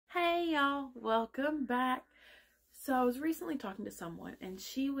y'all, welcome back. So I was recently talking to someone and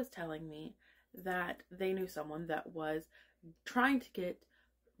she was telling me that they knew someone that was trying to get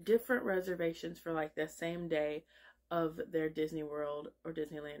different reservations for like the same day of their Disney World or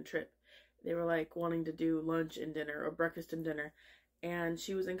Disneyland trip. They were like wanting to do lunch and dinner or breakfast and dinner, and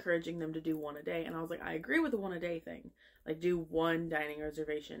she was encouraging them to do one a day. And I was like, I agree with the one a day thing, like do one dining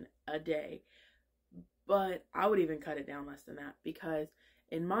reservation a day, but I would even cut it down less than that, because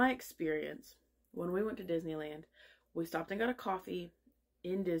in my experience, when we went to Disneyland, we stopped and got a coffee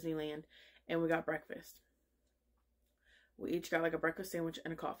in Disneyland and we got breakfast. We each got like a breakfast sandwich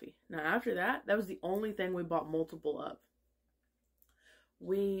and a coffee. Now after that, that was the only thing we bought multiple of.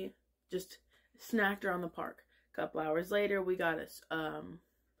 We just snacked around the park. A couple hours later, we got a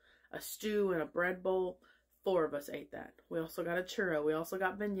stew and a bread bowl. 4 of us ate that. We also got a churro. We also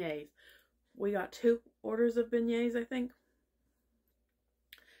got beignets. We got 2 orders of beignets, I think.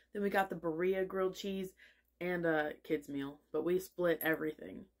 Then we got the birria grilled cheese and a kids meal. But we split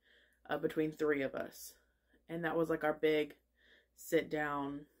everything between 3 of us. And that was like our big sit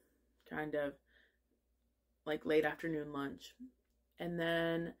down kind of like late afternoon lunch. And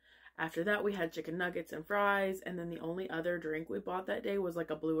then after that we had chicken nuggets and fries. And then the only other drink we bought that day was like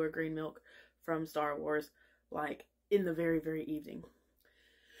a blue or green milk from Star Wars, like in the very, very evening.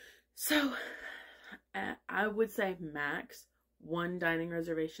 So I would say max 1 dining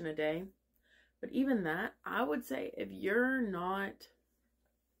reservation a day. But even that, I would say if you're not,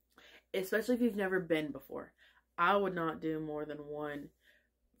 especially if you've never been before, I would not do more than 1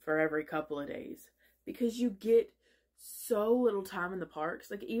 for every couple of days, because you get so little time in the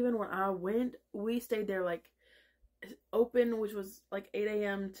parks. Like even when I went, we stayed there like open, which was like 8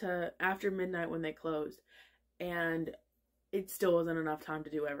 a.m. to after midnight when they closed, and it still wasn't enough time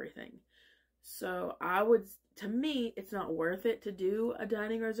to do everything. So to me, it's not worth it to do a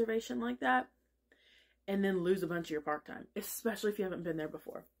dining reservation like that and then lose a bunch of your park time, especially if you haven't been there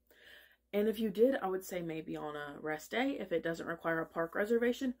before. And if you did, I would say maybe on a rest day if it doesn't require a park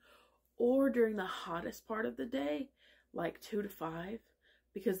reservation, or during the hottest part of the day, like 2 to 5,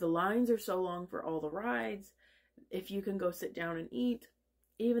 because the lines are so long for all the rides. If you can go sit down and eat,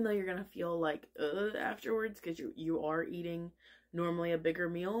 even though you're going to feel like afterwards, because you are eating normally a bigger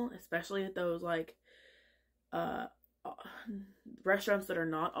meal, especially at those like restaurants that are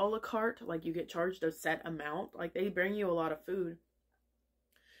not a la carte, like you get charged a set amount, like they bring you a lot of food.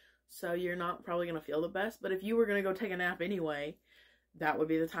 So you're not probably going to feel the best. But if you were going to go take a nap anyway, that would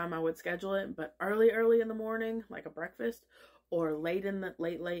be the time I would schedule it. But early in the morning, like a breakfast, or late,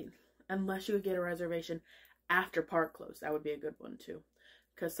 unless you would get a reservation after park close, that would be a good one too.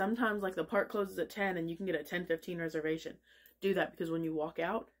 Because sometimes like the park closes at 10 and you can get a 10:15 reservation. Do that, because when you walk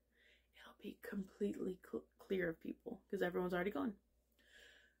out, it'll be completely clear of people because everyone's already gone.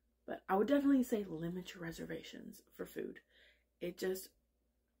 But I would definitely say limit your reservations for food. It just,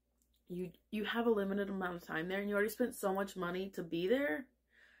 you have a limited amount of time there and you already spent so much money to be there.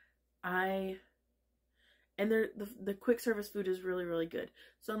 And the quick service food is really, really good.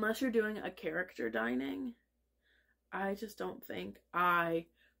 So unless you're doing a character dining, I just don't think I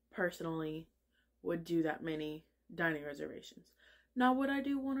personally would do that many dining reservations. Now, would I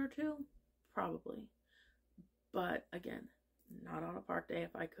do 1 or 2? Probably. But again, not on a park day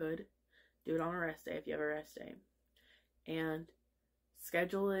if I could. Do it on a rest day if you have a rest day. And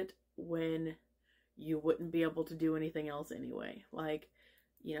schedule it when you wouldn't be able to do anything else anyway. Like,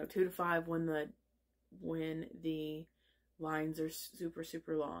 2 to 5 when the lines are super,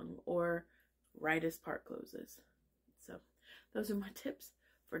 super long, or right as park closes. So those are my tips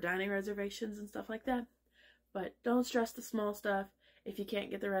for dining reservations and stuff like that. But don't stress the small stuff. If you can't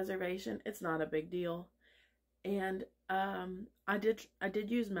get the reservation, it's not a big deal. And I did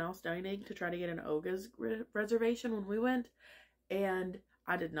use Mouse Dining to try to get an Oga's reservation when we went, and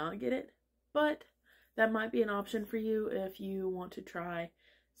I did not get it. But that might be an option for you if you want to try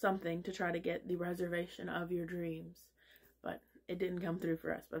something to try to get the reservation of your dreams. But it didn't come through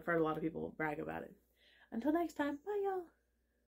for us. But I've heard a lot of people brag about it. Until next time, bye y'all.